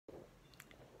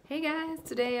Hey guys,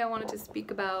 today I wanted to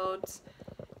speak about,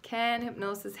 can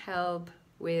hypnosis help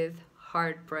with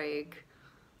heartbreak?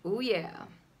 Oh yeah.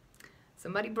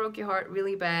 Somebody broke your heart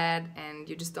really bad and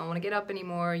you just don't want to get up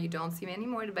anymore. You don't see any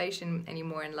motivation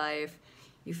anymore in life.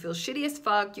 You feel shitty as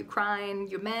fuck, you're crying,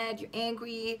 you're mad, you're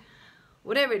angry,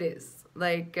 whatever it is.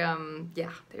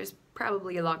 Yeah, there's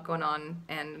probably a lot going on,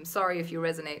 and I'm sorry if you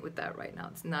resonate with that right now.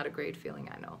 It's not a great feeling,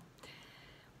 I know.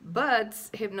 But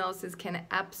hypnosis can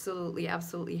absolutely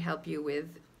help you with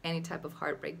any type of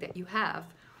heartbreak that you have.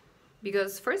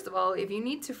 Because first of all, if you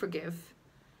need to forgive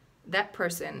that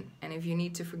person, and if you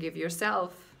need to forgive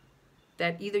yourself,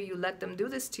 that either you let them do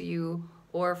this to you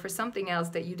or for something else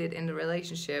that you did in the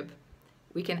relationship,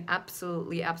 we can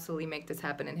absolutely make this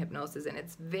happen in hypnosis. And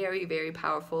it's very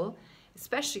powerful,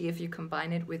 especially if you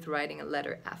combine it with writing a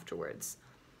letter afterwards.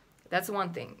 That's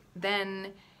one thing.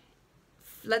 Then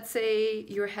let's say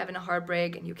you're having a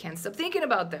heartbreak and you can't stop thinking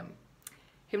about them.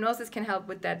 Hypnosis can help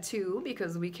with that too,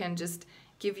 because we can just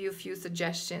give you a few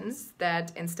suggestions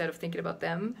that instead of thinking about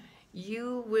them,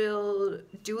 you will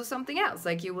do something else.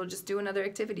 Like you will just do another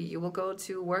activity. You will go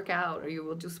to work out, or you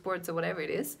will do sports, or whatever it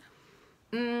is.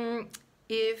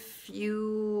 If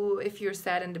you're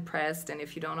sad and depressed, and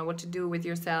if you don't know what to do with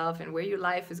yourself and where your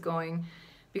life is going,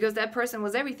 because that person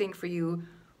was everything for you,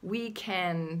 we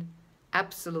can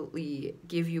absolutely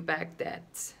give you back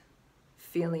that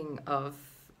feeling of,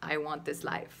 I want this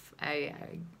life. I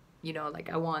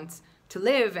want to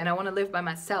live, and I want to live by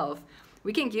myself.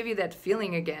 We can give you that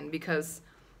feeling again, because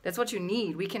that's what you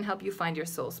need. We can help you find your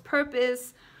soul's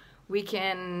purpose. We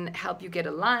can help you get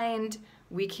aligned.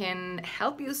 We can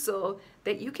help you so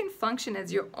that you can function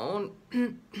as your own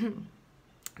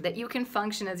that you can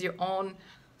function as your own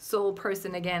soul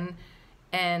person again,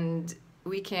 and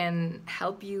we can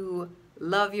help you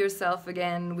love yourself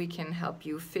again. We can help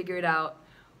you figure it out,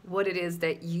 what it is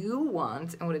that you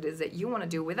want and what it is that you want to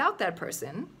do without that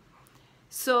person.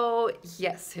 So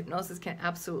yes, hypnosis can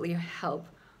absolutely help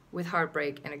with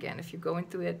heartbreak. And again, if you're going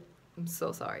through it, I'm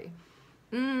so sorry.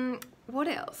 What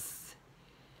else?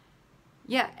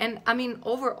 Yeah, and I mean,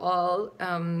 overall,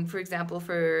 for example,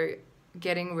 for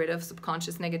getting rid of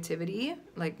subconscious negativity,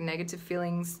 like negative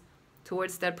feelings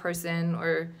towards that person,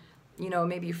 or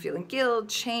maybe you're feeling guilt,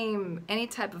 shame, any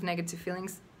type of negative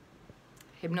feelings,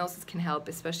 hypnosis can help,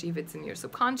 especially if it's in your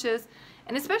subconscious,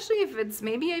 and especially if it's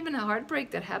maybe even a heartbreak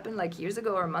that happened like years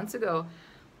ago or months ago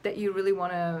that you really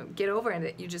want to get over and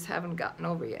that you just haven't gotten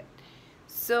over yet.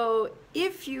 So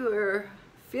if you're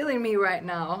feeling me right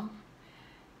now,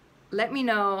 let me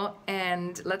know,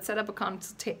 and let's set up a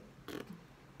consultation,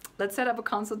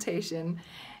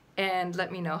 and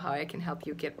let me know how I can help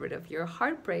you get rid of your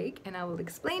heartbreak, and I will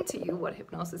explain to you what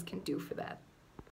hypnosis can do for that.